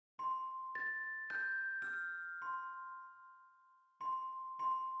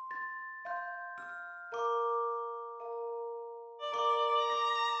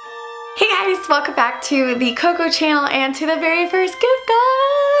Hey guys, welcome back to the Cocco channel and to the very first gift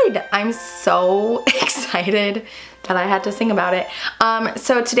guide. I'm so excited that I had to sing about it.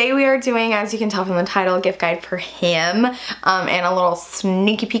 So today we are doing, as you can tell from the title, a gift guide for him and a little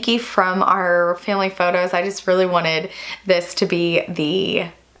sneaky peeky from our family photos. I just really wanted this to be the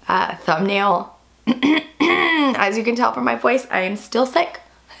thumbnail. As you can tell from my voice, I am still sick.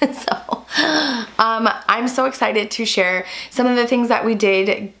 So I'm so excited to share some of the things that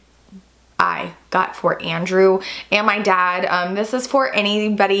I got for Andrew and my dad. This is for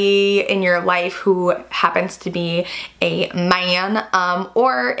anybody in your life who happens to be a man,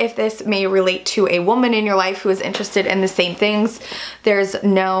 or if this may relate to a woman in your life who is interested in the same things. There's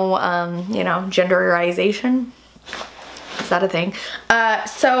no, you know, genderization. Is that a thing?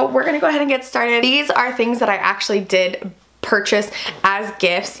 So we're gonna go ahead and get started. These are things that I actually did purchase as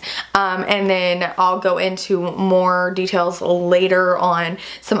gifts, and then I'll go into more details later on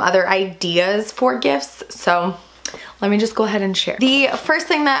some other ideas for gifts. So let me just go ahead and share. The first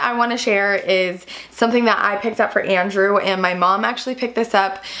thing that I want to share is something that I picked up for Andrew, and my mom actually picked this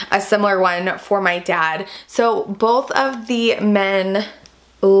up, a similar one for my dad. So both of the men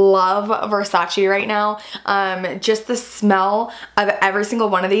love Versace right now. Just the smell of every single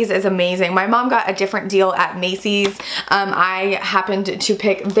one of these is amazing. My mom got a different deal at Macy's. I happened to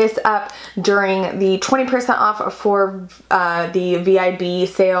pick this up during the 20% off for the VIB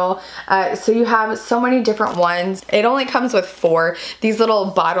sale. So you have so many different ones. It only comes with 4. These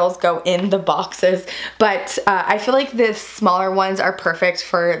little bottles go in the boxes, but I feel like the smaller ones are perfect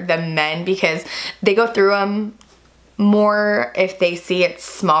for the men because they go through them more if they see it's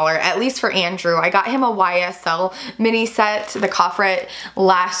smaller. At least for Andrew, I got him a YSL mini set, the Coffret,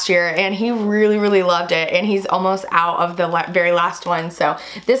 last year, and he really loved it, and he's almost out of the very last one, so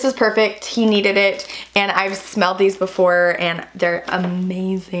this is perfect. He needed it, and I've smelled these before and they're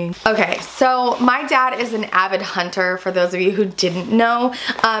amazing. Okay, so my dad is an avid hunter, for those of you who didn't know,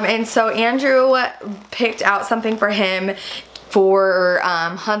 and so Andrew picked out something for him for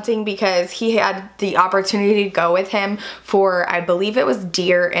hunting because he had the opportunity to go with him for, I believe it was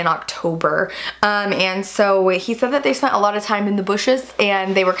deer in October. And so he said that they spent a lot of time in the bushes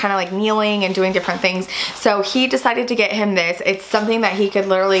and they were kind of like kneeling and doing different things. So he decided to get him this. It's something that he could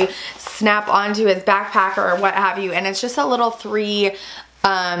literally snap onto his backpack or what have you. And it's just a little what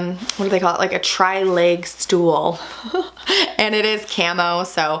do they call it? Like a tri-leg stool. And it is camo,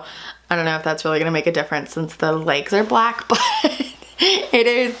 so I don't know if that's really gonna make a difference since the legs are black, but it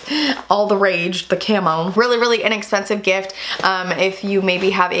is all the rage, the camo. Really inexpensive gift if you maybe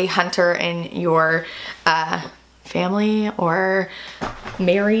have a hunter in your family or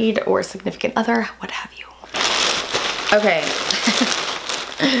married or significant other, what have you. Okay.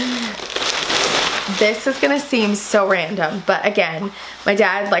 This is gonna seem so random, but again, my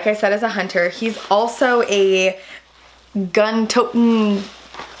dad, like I said, is a hunter. He's also a gun-toting,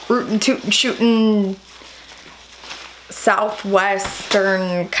 rootin' tootin' shootin'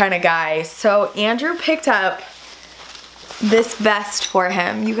 southwestern kind of guy. So Andrew picked up this vest for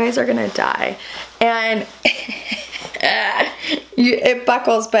him. You guys are gonna die. And it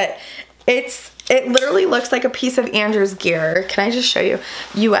buckles, but it literally looks like a piece of Andrew's gear. Can I just show you?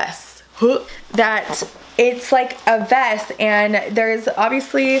 US. That it's like a vest, and there's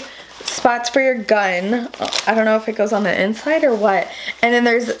obviously spots for your gun. I don't know if it goes on the inside or what. And then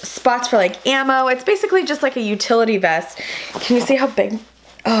there's spots for like ammo. It's basically just like a utility vest. Can you see how big?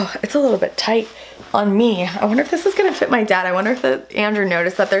 Oh, it's a little bit tight on me. I wonder if this is gonna fit my dad. I wonder if Andrew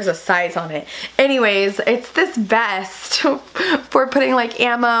noticed that there's a size on it. Anyways, it's this vest for putting like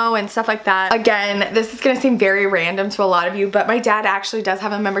ammo and stuff like that. Again, this is gonna seem very random to a lot of you, but my dad actually does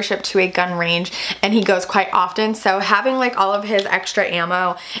have a membership to a gun range and he goes quite often. So having like all of his extra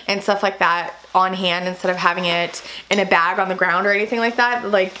ammo and stuff like that on hand instead of having it in a bag on the ground or anything like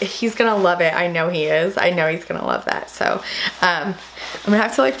that, like he's gonna love it. I know he is. I know he's gonna love that. So I'm gonna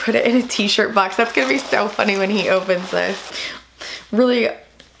have to like put it in a t-shirt box. That's gonna be so funny when he opens this. Really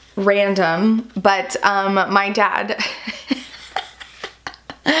random, but my dad's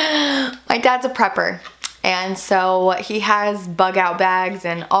a prepper. And so he has bug out bags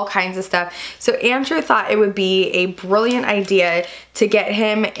and all kinds of stuff. So Andrew thought it would be a brilliant idea to get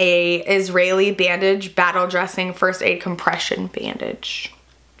him a Israeli bandage, battle dressing, first aid compression bandage.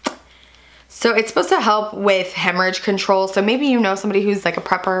 So it's supposed to help with hemorrhage control. So maybe you know somebody who's like a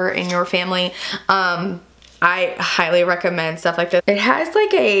prepper in your family. I highly recommend stuff like this. It has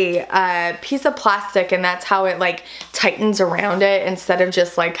like a piece of plastic, and that's how it like tightens around it instead of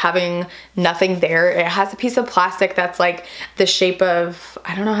just like having nothing there. It has a piece of plastic that's like the shape of,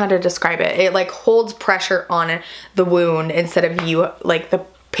 I don't know how to describe it. It like holds pressure on the wound instead of you like the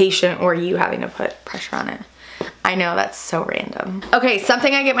patient or you having to put pressure on it. I know, that's so random. Okay,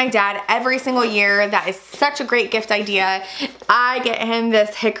 something I get my dad every single year that is such a great gift idea. I get him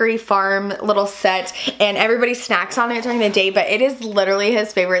this Hickory Farm little set, and everybody snacks on it during the day, but it is literally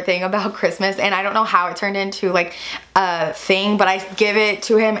his favorite thing about Christmas, and I don't know how it turned into like a thing, but I give it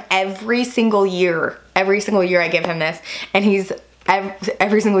to him every single year. Every single year I give him this, and he's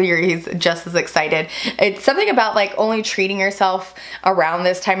every single year he's just as excited. It's something about like only treating yourself around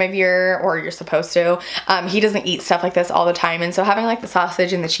this time of year, or you're supposed to. He doesn't eat stuff like this all the time, and so having like the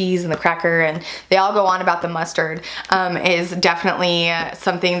sausage and the cheese and the cracker, and they all go on about the mustard, is definitely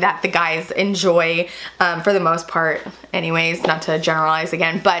something that the guys enjoy for the most part anyways, not to generalize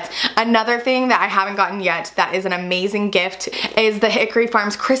again. But another thing that I haven't gotten yet that is an amazing gift is the Hickory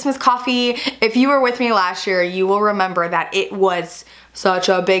Farms Christmas coffee. If you were with me last year, you will remember that it was such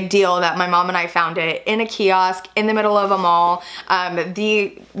a big deal that my mom and I found it in a kiosk in the middle of a mall.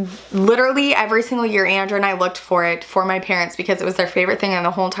 Literally every single year Andrew and I looked for it for my parents because it was their favorite thing in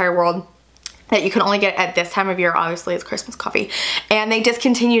the whole entire world that you can only get at this time of year. Obviously it's Christmas coffee, and they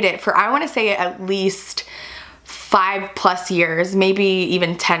discontinued it for, I want to say, at least 5+ years, maybe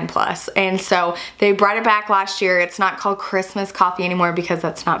even 10+. And so they brought it back last year. It's not called Christmas coffee anymore because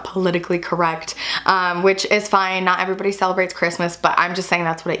that's not politically correct, which is fine. Not everybody celebrates Christmas, but I'm just saying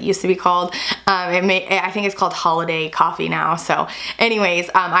that's what it used to be called. I think it's called holiday coffee now. So anyways,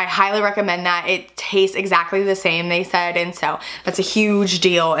 I highly recommend that. It tastes exactly the same, they said, and so that's a huge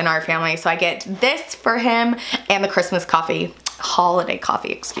deal in our family. So I get this for him and the Christmas coffee. Holiday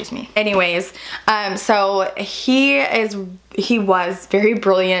coffee, excuse me. Anyways, so he was very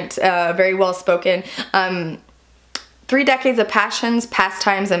brilliant, very well spoken. 3 decades of passions,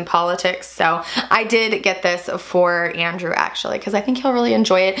 pastimes, and politics. So I did get this for Andrew actually because I think he'll really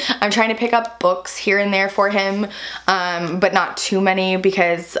enjoy it. I'm trying to pick up books here and there for him, but not too many,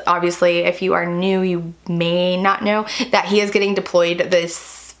 because obviously if you are new, you may not know that he is getting deployed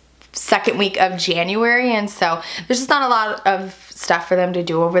this second week of January, and so there's just not a lot of stuff for them to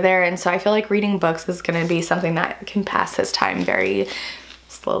do over there, and so I feel like reading books is going to be something that can pass his time very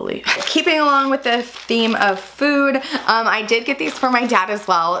slowly. Keeping along with the theme of food, I did get these for my dad as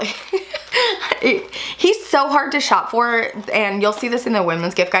well. He's so hard to shop for, and you'll see this in the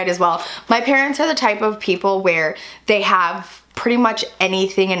women's gift guide as well. My parents are the type of people where they have pretty much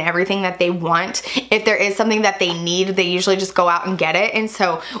anything and everything that they want. If there is something that they need, they usually just go out and get it. And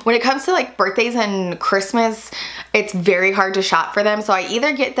so when it comes to like birthdays and Christmas, it's very hard to shop for them. So I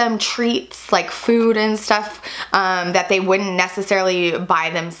either get them treats like food and stuff that they wouldn't necessarily buy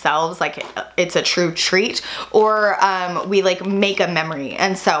themselves, like it's a true treat, or we like make a memory.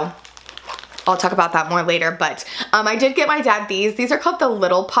 And so I'll talk about that more later, but I did get my dad these. These are called the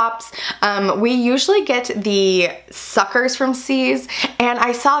Little Pops. We usually get the suckers from C's, and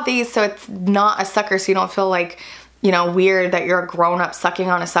I saw these, so it's not a sucker, so you don't feel like, you know, weird that you're a grown-up sucking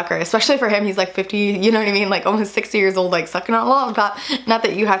on a sucker, especially for him. He's like 50, you know what I mean, like almost 60 years old, like sucking on a lollipop. Not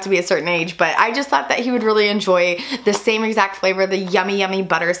that you have to be a certain age, but I just thought that he would really enjoy the same exact flavor, the yummy, yummy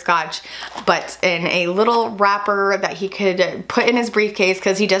butterscotch, but in a little wrapper that he could put in his briefcase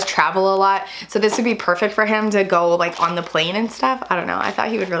because he does travel a lot. So this would be perfect for him to go like on the plane and stuff. I don't know, I thought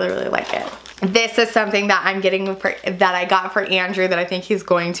he would really, really like it. This is something that I'm getting that I got for Andrew that I think he's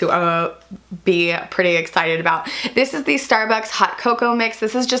going to be pretty excited about. This is the Starbucks hot cocoa mix.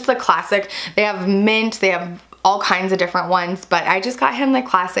 This is just the classic. They have mint, they have all kinds of different ones, but I just got him the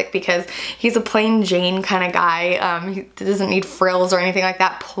classic because he's a plain Jane kind of guy. He doesn't need frills or anything like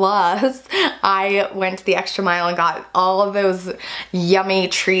that. Plus, I went the extra mile and got all of those yummy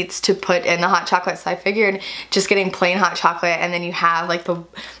treats to put in the hot chocolate. So I figured just getting plain hot chocolate, and then you have like the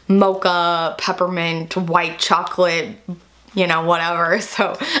mocha, peppermint, white chocolate, you know, whatever.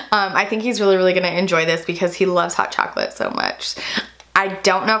 So I think he's really, really gonna enjoy this because he loves hot chocolate so much. I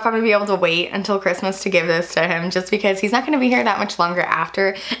don't know if I'm gonna be able to wait until Christmas to give this to him, just because he's not gonna be here that much longer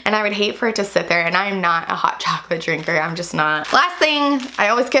after, and I would hate for it to sit there, and I'm not a hot chocolate drinker. I'm just not. Last thing I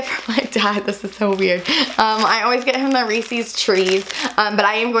always get for my dad, this is so weird. I always get him the Reese's Trees, but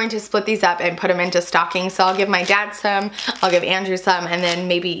I am going to split these up and put them into stockings. So I'll give my dad some, I'll give Andrew some, and then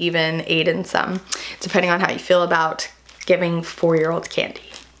maybe even Aiden some, depending on how you feel about giving 4-year-olds candy.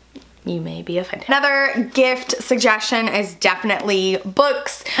 You may be offended. Another gift suggestion is definitely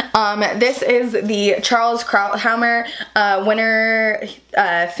books. This is the Charles Krauthammer winner,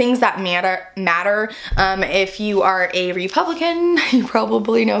 Things That Matter. If you are a Republican, you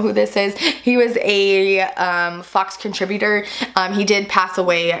probably know who this is. He was a Fox contributor. He did pass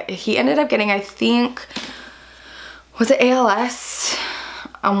away. He ended up getting, I think, was it ALS?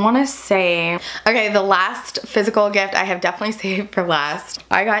 I want to say, okay, the last physical gift I have definitely saved for last.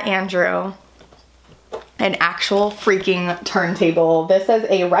 I got Andrew an actual freaking turntable. This is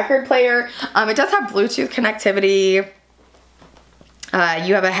a record player. It does have Bluetooth connectivity.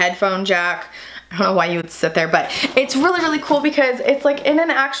 You have a headphone jack. I don't know why you would sit there, but it's really, really cool because it's like in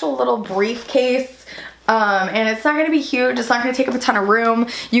an actual little briefcase. And it's not going to be huge. It's not going to take up a ton of room.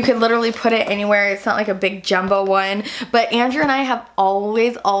 You can literally put it anywhere. It's not like a big jumbo one. But Andrew and I have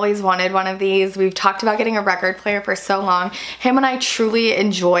always wanted one of these. We've talked about getting a record player for so long. Him and I truly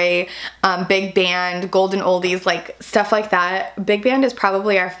enjoy big band, golden oldies, like stuff like that. Big band is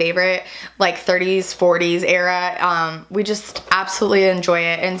probably our favorite, like 30s, 40s era. We just absolutely enjoy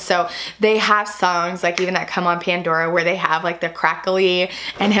it. And so they have songs like even that come on Pandora where they have like the crackly,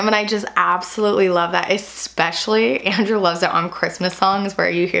 and him and I just absolutely love that. Especially Andrew loves it on Christmas songs where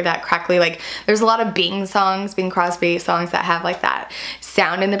you hear that crackly, like there's a lot of Bing Crosby songs that have like that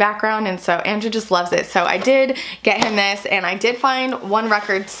sound in the background, and so Andrew just loves it. So I did get him this, and I did find one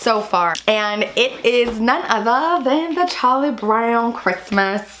record so far, and it is none other than the Charlie Brown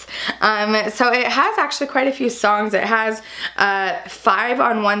Christmas. So it has actually quite a few songs. It has 5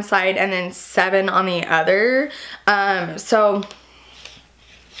 on one side and then 7 on the other. So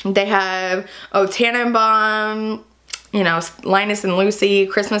they have, oh, Tannenbaum, you know, Linus and Lucy,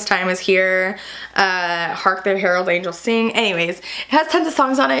 Christmas Time is Here, Hark the Herald Angels Sing. Anyways, it has tons of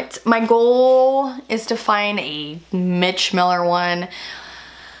songs on it. My goal is to find a Mitch Miller one.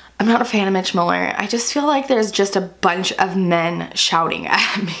 I'm not a fan of Mitch Miller. I just feel like there's just a bunch of men shouting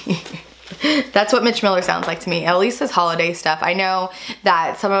at me. That's what Mitch Miller sounds like to me, at least his holiday stuff. I know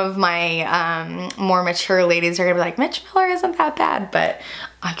that some of my more mature ladies are gonna be like, Mitch Miller isn't that bad, but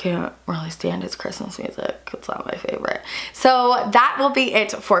I can't really stand his Christmas music. It's not my favorite. So that will be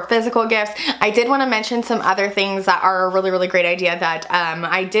it for physical gifts. I did want to mention some other things that are a really, really great idea that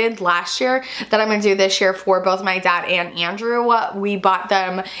I did last year that I'm going to do this year for both my dad and Andrew. We bought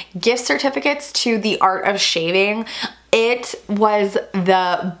them gift certificates to the Art of Shaving. It was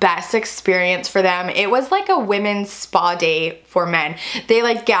the best experience for them. It was like a women's spa day for men. They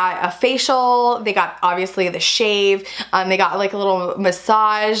like got a facial, they got obviously the shave, they got like a little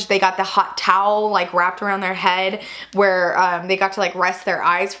massage, they got the hot towel like wrapped around their head where they got to like rest their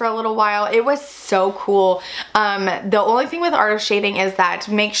eyes for a little while. It was so cool. The only thing with Art of Shaving is that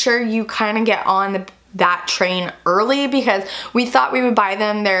make sure you kind of get on that train early, because we thought we would buy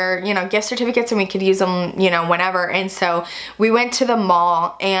them their, you know, gift certificates and we could use them, you know, whenever. And so we went to the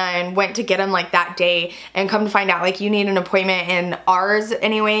mall and went to get them like that day, and come to find out like you need an appointment, and ours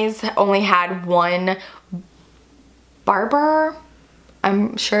anyways only had one barber,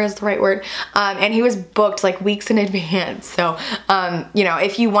 I'm sure is the right word, and he was booked like weeks in advance. So you know,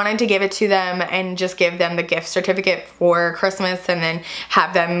 if you wanted to give it to them and just give them the gift certificate for Christmas and then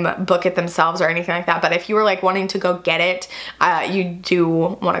have them book it themselves or anything like that, but if you were like wanting to go get it, you do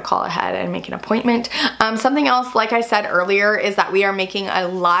want to call ahead and make an appointment. Something else, like I said earlier, is that we are making a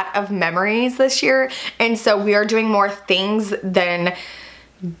lot of memories this year, and so we are doing more things than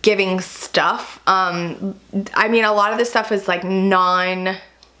giving stuff. I mean, a lot of this stuff is like I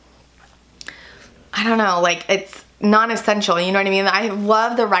don't know, like it's non-essential, you know what I mean? I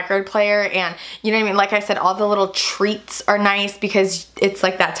love the record player, and you know what I mean, like I said, all the little treats are nice because it's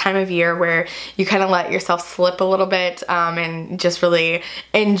like that time of year where you kind of let yourself slip a little bit and just really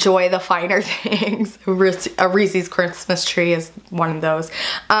enjoy the finer things. A Reese's Christmas tree is one of those.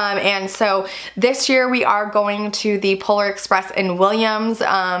 And so this year we are going to the Polar Express in Williams,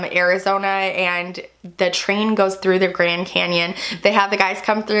 Arizona, and the train goes through the Grand Canyon. They have the guys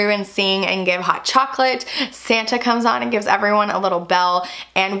come through and sing and give hot chocolate. Santa comes on and gives everyone a little bell,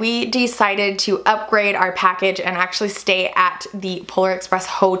 and we decided to upgrade our package and actually stay at the Polar Express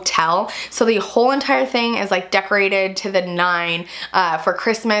Hotel. So the whole entire thing is like decorated to the nine for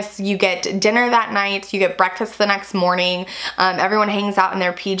Christmas. You get dinner that night, you get breakfast the next morning, everyone hangs out in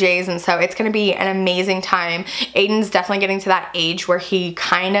their PJs, and so it's gonna be an amazing time. Aiden's definitely getting to that age where he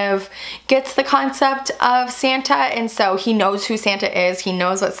kind of gets the concept of Santa, and so he knows who Santa is, he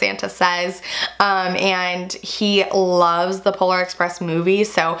knows what Santa says, and he loves the Polar Express movie,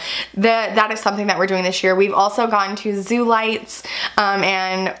 so that is something that we're doing this year. We've also gone to Zoo Lights,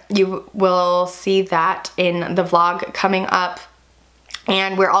 and you will see that in the vlog coming up.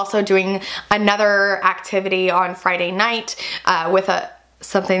 And we're also doing another activity on Friday night with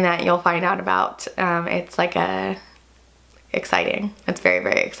something that you'll find out about. It's like exciting. It's very,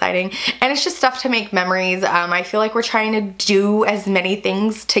 very exciting. And it's just stuff to make memories. I feel like we're trying to do as many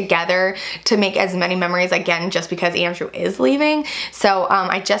things together to make as many memories, again, just because Andrew is leaving. So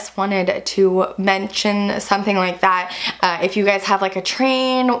I just wanted to mention something like that. If you guys have like a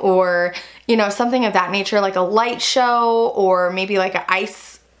train or, you know, something of that nature, like a light show or maybe like an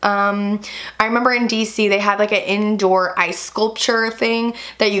ice, I remember in DC they had like an indoor ice sculpture thing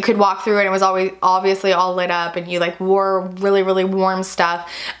that you could walk through, and it was always obviously all lit up, and you like wore really, really warm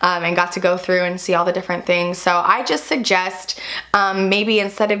stuff and got to go through and see all the different things. So I just suggest maybe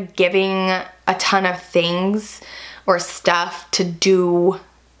instead of giving a ton of things or stuff to do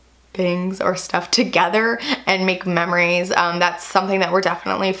things or stuff together and make memories. That's something that we're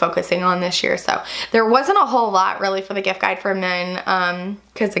definitely focusing on this year. So there wasn't a whole lot really for the gift guide for men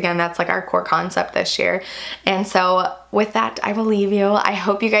because again, that's like our core concept this year. And so with that, I will leave you. I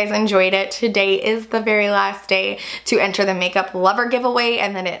hope you guys enjoyed it. Today is the very last day to enter the makeup lover giveaway,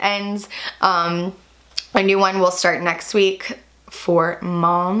 and then it ends. A new one will start next week for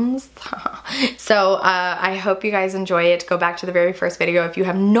moms. So I hope you guys enjoy it. Go back to the very first video if you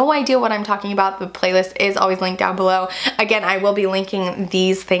have no idea what I'm talking about. The playlist is always linked down below. Again, I will be linking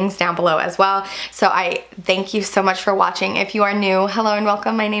these things down below as well. So I thank you so much for watching. If you are new, hello and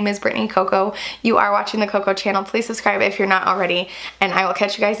welcome. My name is Brittany Cocco. You are watching the Cocco channel. Please subscribe if you're not already, and I will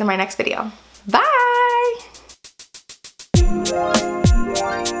catch you guys in my next video. Bye!